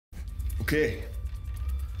Okay.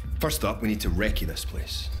 First up, we need to recce this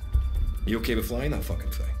place. You okay with flying that fucking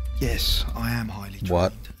thing? Yes, I am highly trained.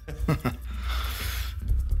 What?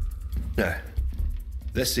 Now,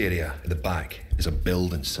 this area at the back is a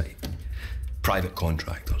building site. Private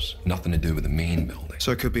contractors, nothing to do with the main building.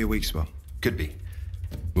 So it could be a weak spot. Could be.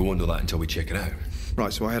 We won't know that until we check it out.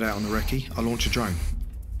 Right, so I head out on the recce, I launch a drone,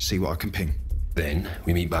 see what I can ping. Then,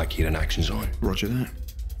 we meet back here and action's on. Roger that.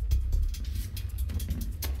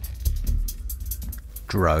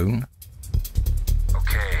 Drone.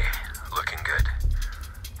 Okay, looking good.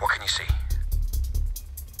 What can you see?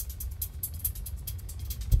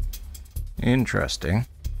 Interesting.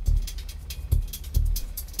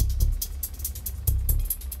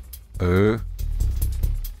 Oh.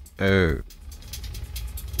 Oh,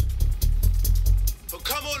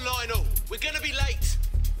 come on, Lionel. We're gonna be late.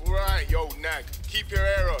 All right, yo, nag. Keep your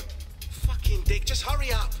hair on. Fucking dick, just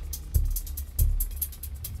hurry up.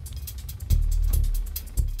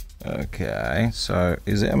 Okay, so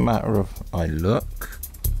is it a matter of I look?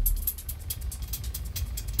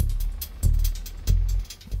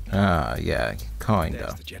 Ah, yeah, There's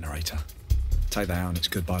kinda. the generator. Take that out and it's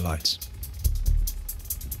goodbye lights.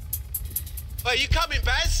 Hey, you coming,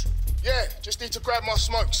 Baz? Yeah, just need to grab my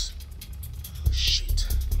smokes. Oh, shit.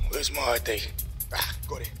 Where's my ID? Ah,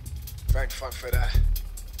 got it. Thank fuck for that.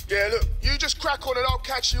 Yeah, look, you just crack on and I'll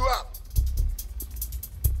catch you up.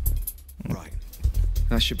 Right.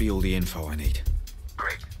 That should be all the info I need.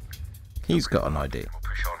 Great. He's got an idea. We'll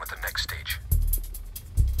push on with the next stage.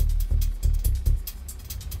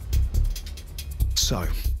 So,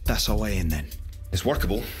 that's our way in then. It's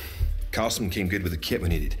workable. Carson came good with the kit we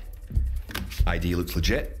needed. ID looks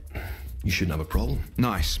legit. You shouldn't have a problem.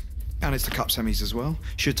 Nice. And it's the cup semis as well.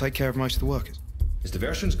 Should take care of most of the workers. As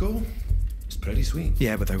diversions go, it's pretty sweet.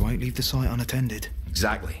 Yeah, but they won't leave the site unattended.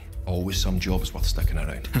 Exactly. Always some job is worth sticking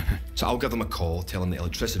around. So I'll give them a call, tell them the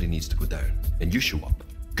electricity needs to go down, and you show up.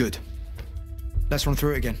 Good. Let's run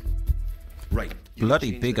through it again. Right. You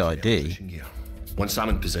Bloody change big into the ID. position gear. Once I'm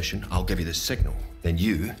in position, I'll give you the signal. Then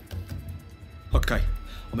you... Okay,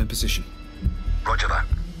 I'm in position. Roger that.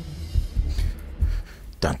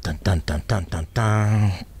 Dun dun dun dun dun dun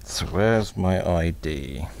dun. So where's my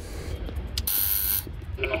ID?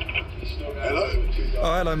 Hello?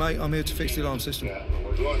 Oh, hello, mate. I'm here to fix the alarm system.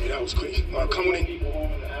 Blimey, that was quick. All right, come on in.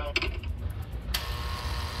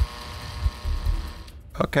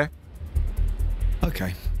 Okay.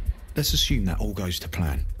 Okay. Let's assume that all goes to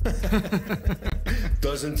plan.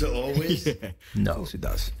 Doesn't it always? Yeah. Of No. course it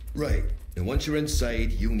does. Right. Now, once you're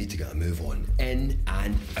inside, you'll need to get a move on. In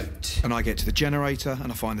and out. And I get to the generator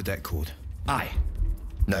and I find the deck cord. Aye.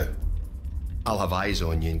 Now, I'll have eyes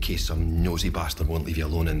on you in case some nosy bastard won't leave you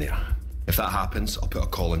alone in there. If that happens, I'll put a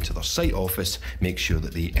call into their site office, make sure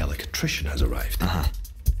that the electrician has arrived. Uh-huh.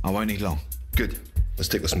 I won't need long. Good. Let's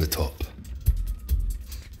take this from the top.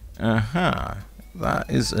 Uh-huh. That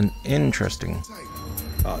is an interesting...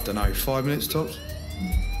 I don't know, 5 minutes tops?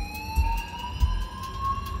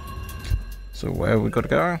 So where we got to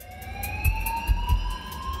go?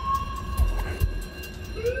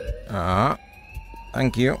 Ah.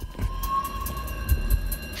 Thank you.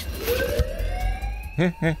 I'll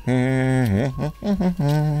be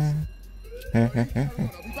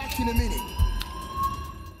back in a minute.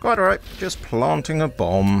 Quite alright, just planting a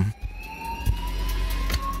bomb.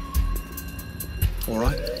 All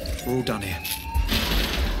right, we're all done here.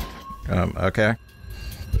 Okay.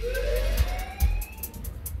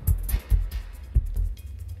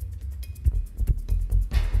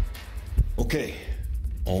 Okay.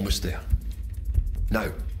 Almost there. Now,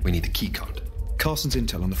 we need the key card. Carson's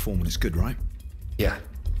intel on the foreman is good, right? Yeah.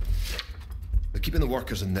 They're keeping the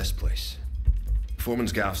workers in this place.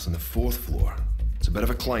 Foreman's gaff's on the 4th floor. It's a bit of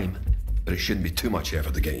a climb, but it shouldn't be too much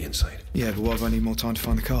effort to get you inside. Yeah, but why do I need more time to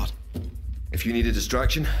find the card? If you need a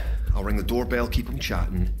distraction, I'll ring the doorbell, keep them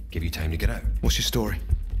chatting, give you time to get out. What's your story?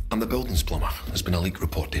 I'm the buildings plumber. There's been a leak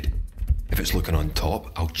reported. If it's looking on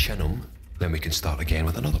top, I'll chin them. Then we can start again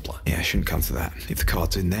with another plan. Yeah, it shouldn't come to that. If the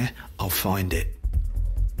card's in there, I'll find it.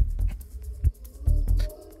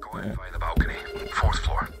 Go out by the balcony. 4th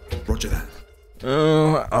floor. Roger that.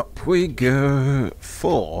 Oh, up we go.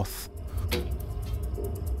 4th.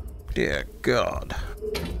 Dear God.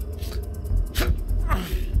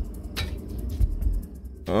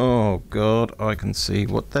 Oh God, I can see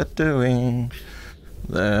what they're doing.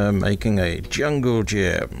 They're making a jungle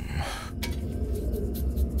gym.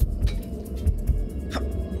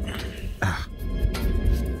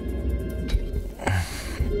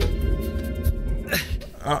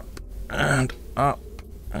 Up and up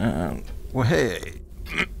and way.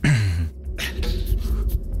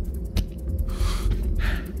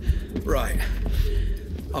 Right.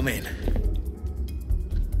 I'm in.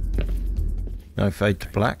 No fade to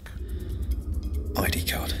black. ID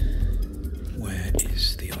card. Where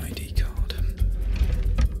is the ID card?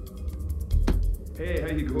 Hey, how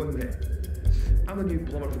you going, mate? I'm a new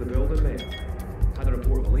plumber for the building, mate. Had a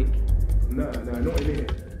report of a leak. No, not in here.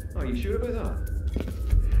 Oh, you sure about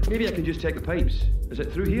that? Maybe I can just check the pipes. Is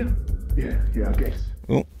it through here? Yeah, I guess.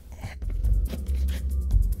 Oh.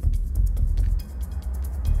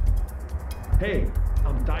 Hey,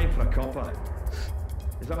 I'm dying for a cuppa.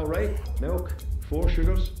 Is that alright? Milk? 4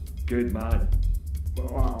 sugars? Good man.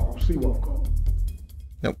 Well, I'll see what I've got.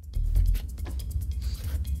 Nope.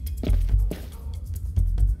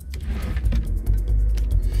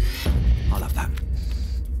 I'll have that.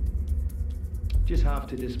 Just have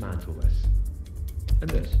to dismantle this. And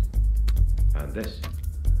this. And this.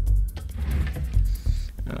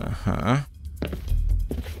 Uh-huh.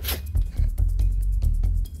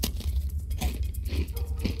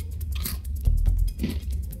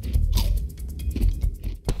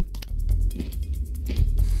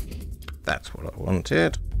 That's what I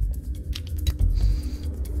wanted.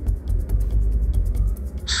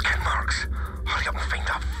 Skid marks. Hurry up and find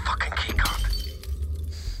that fucking keycard.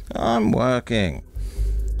 I'm working.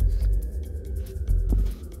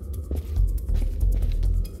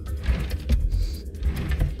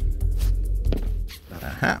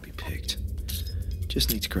 Aha. Be picked.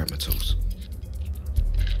 Just need to grab my tools.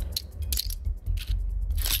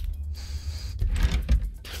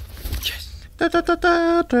 Yes. Da, da, da,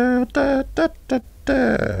 da, da, da, da, da,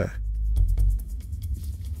 da.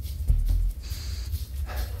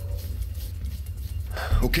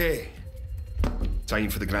 Okay. Time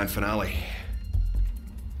for the grand finale.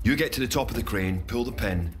 You get to the top of the crane, pull the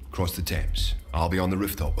pin, cross the Thames. I'll be on the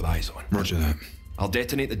rooftop with eyes on. Roger that. I'll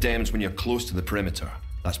detonate the DEMS when you're close to the perimeter.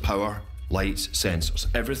 That's power, lights, sensors,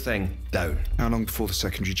 everything down. How long before the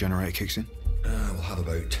secondary generator kicks in? We'll have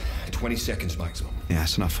about 20 seconds maximum. Yeah,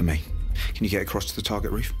 that's enough for me. Can you get across to the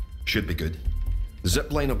target reef? Should be good. The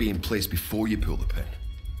zip line will be in place before you pull the pin.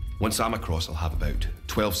 Once I'm across, I'll have about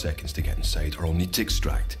 12 seconds to get inside, or I'll need to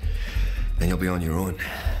extract. Then you'll be on your own.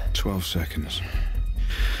 12 seconds.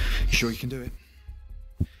 You sure you can do it?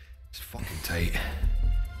 It's fucking tight.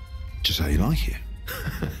 Just how you like it.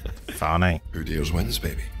 Funny. Who dares wins,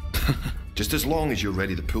 baby. Just as long as you're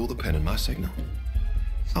ready to pull the pin in my signal,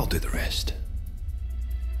 I'll do the rest.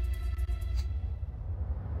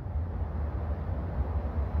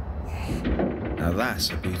 Now that's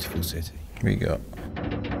a beautiful city. We got.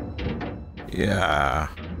 Yeah.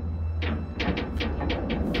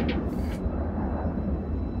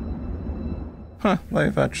 Huh,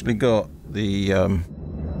 they've actually got the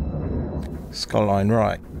skyline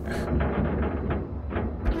right.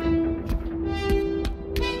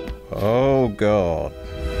 Oh god.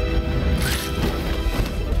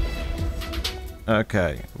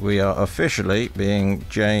 Okay, we are officially being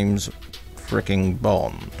James fricking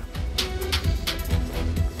Bond.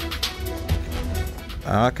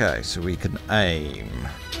 Okay, so we can aim.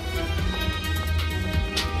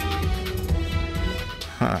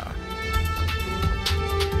 Huh.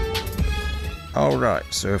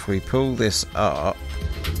 Alright, so if we pull this up,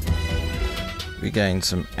 we gain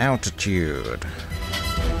some altitude.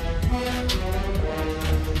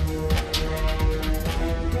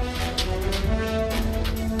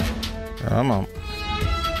 Come on.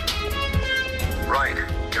 Right,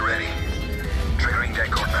 get ready. Triggering deck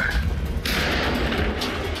code now.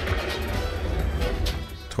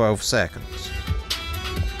 12 seconds.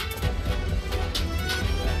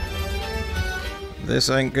 This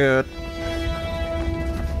ain't good.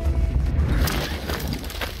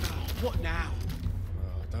 What now?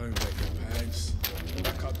 Oh, don't wet your pants.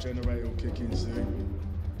 Backup generator will kick in soon.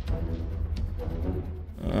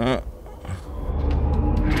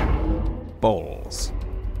 Balls.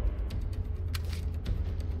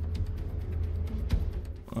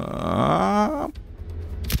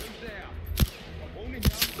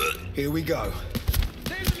 Here we go.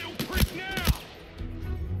 There's a little prick now!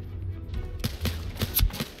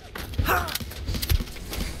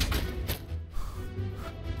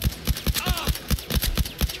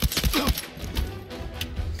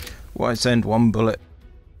 Why send one bullet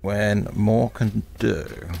when more can do?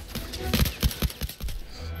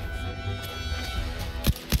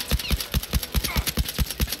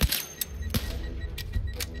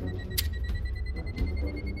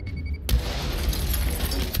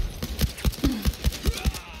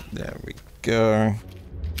 There we go.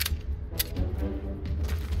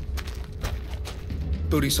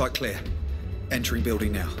 Building site clear. Entering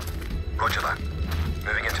building now. Roger that.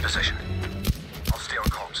 Moving into position. I'll stay on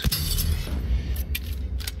comms.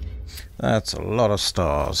 That's a lot of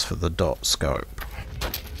stars for the dot scope.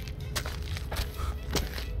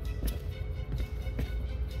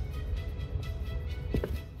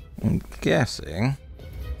 I'm guessing...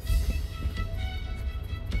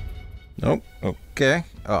 Nope, okay.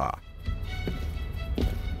 Ah.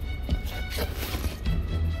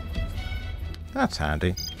 That's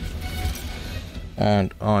handy.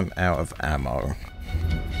 And I'm out of ammo.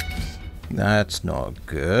 That's not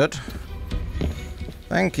good.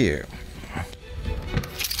 Thank you.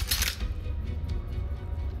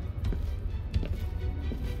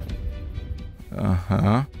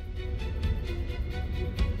 Uh-huh.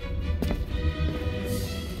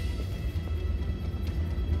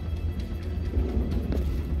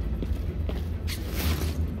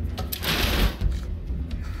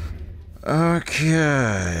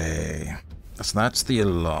 Okay. So that's the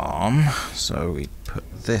alarm. So we put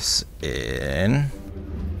this in.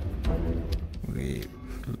 We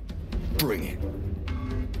Bring it.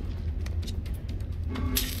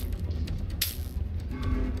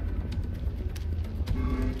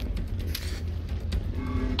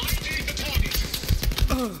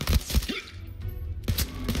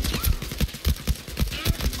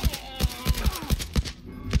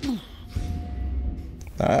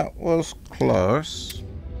 That was close.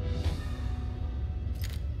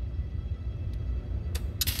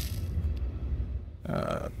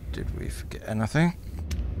 Did we forget anything?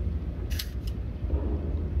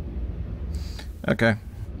 Okay.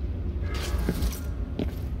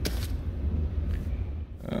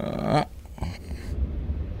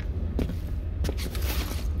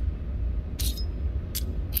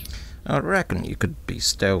 I reckon you could be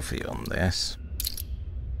stealthy on this.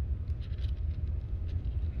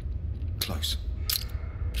 Close.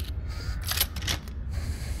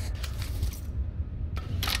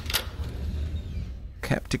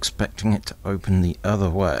 Kept expecting it to open the other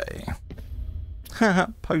way. Haha,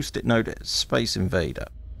 post-it notice, Space Invader.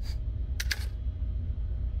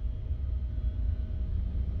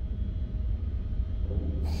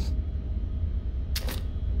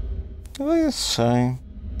 Are they the same?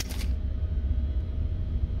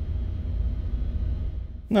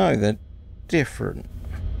 No, they're different.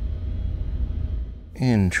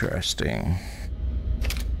 Interesting.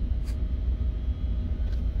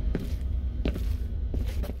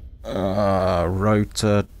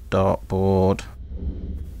 Rotor, dartboard,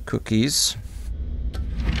 cookies.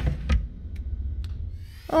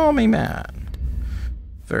 Army man.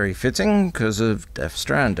 Very fitting because of Death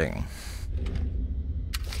Stranding.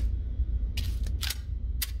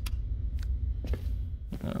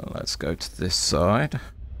 Let's go to this side.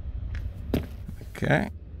 Okay.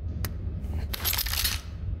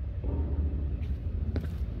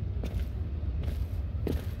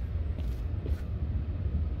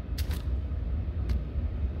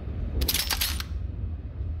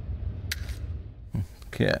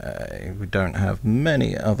 Okay, we don't have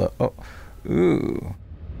many other... Oh, ooh.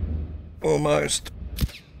 Almost.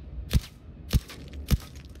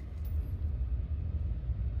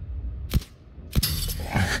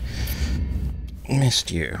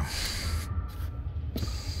 Missed you.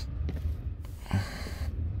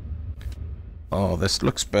 Oh, this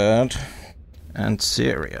looks bad. And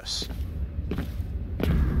serious.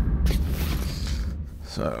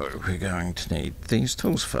 So, we're going to need these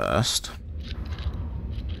tools first.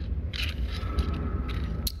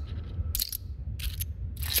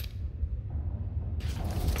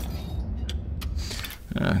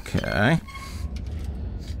 Okay.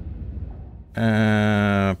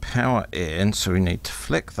 Power in, so we need to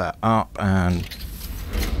flick that up and...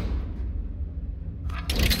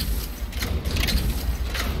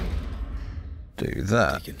 do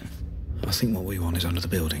that. I think what we want is under the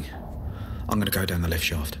building. I'm going to go down the left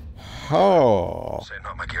shaft. Oh. Setting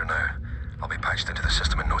up my gear now. I'll be patched into the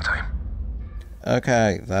system in no time.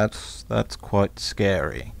 Okay, that's quite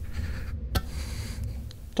scary.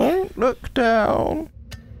 Don't look down.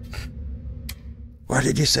 What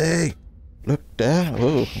did you say? Look down.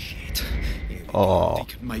 Oh. Shit. Oh.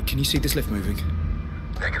 Mate, can you see this lift moving?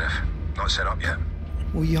 Negative. Not set up yet.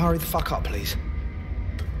 Will you hurry the fuck up, please?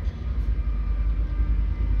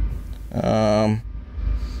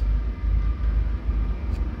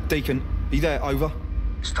 Deacon, are you there? Over.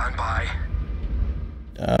 Stand by.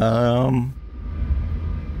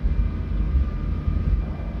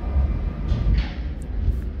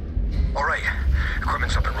 All right.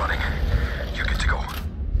 Equipment's up and running. You're good to go.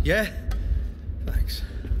 Yeah? Thanks.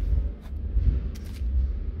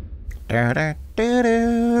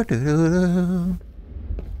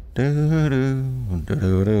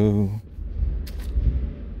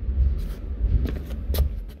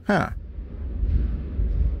 Huh.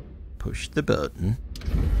 push the button.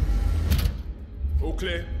 All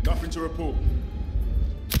clear, nothing to report.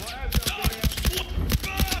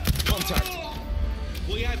 Contact.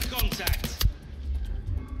 We have contact.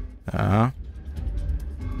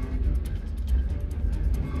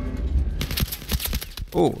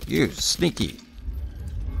 Oh, you sneaky.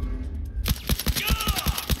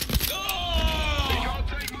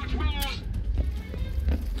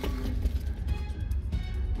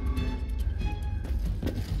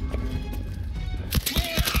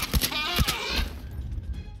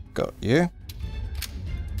 Got you.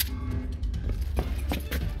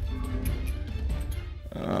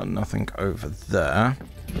 Nothing over there.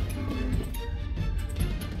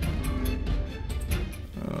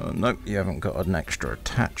 Nope, you haven't got an extra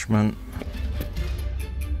attachment.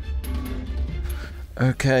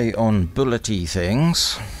 Okay, on bullety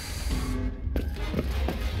things.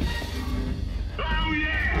 Oh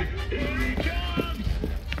yeah! Here he comes!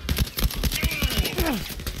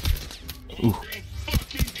 Ooh.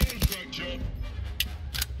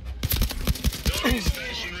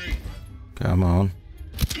 Come on.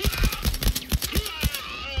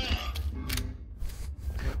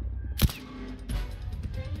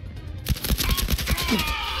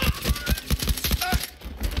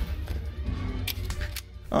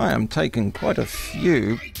 I am taking quite a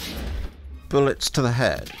few bullets to the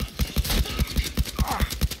head.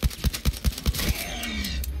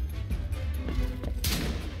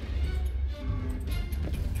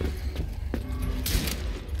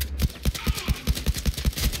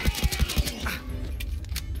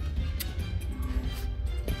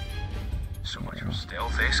 So much for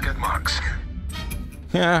stealth, eh, skid marks?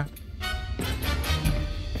 Yeah.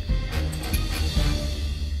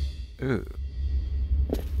 Ooh.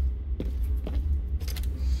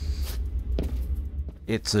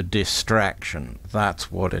 It's a distraction.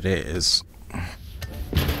 That's what it is.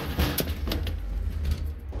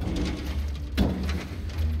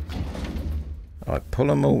 I pull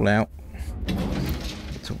them all out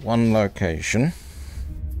to one location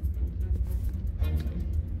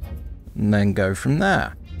and then go from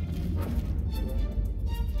there.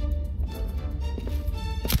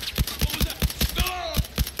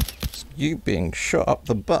 It's you being shot up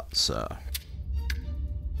the butt, sir.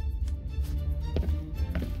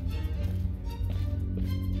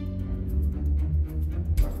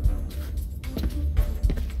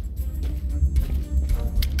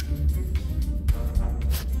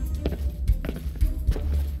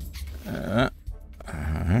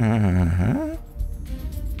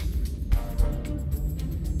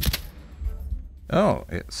 Oh,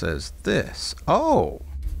 it says this. Oh,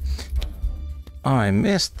 I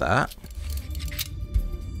missed that.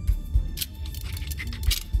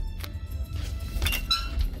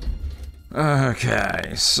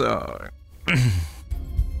 Okay, so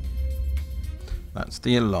that's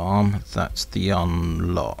the alarm, that's the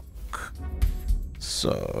unlock.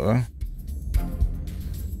 So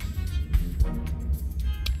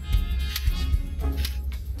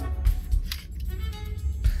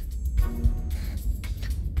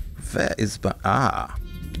where is the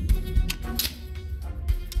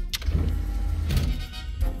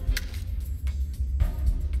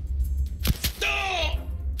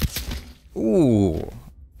Ooh,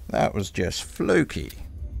 that was just fluky.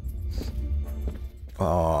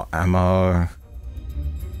 Oh, ammo.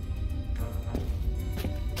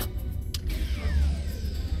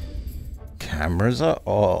 Cameras are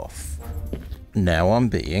off. Now I'm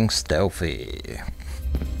being stealthy.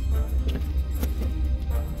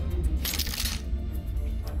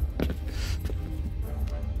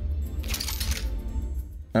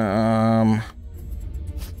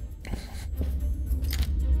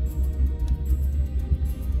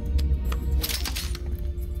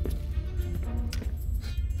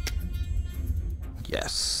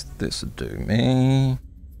 Yes, this'll do me.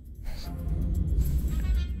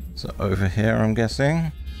 So over here, I'm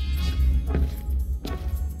guessing.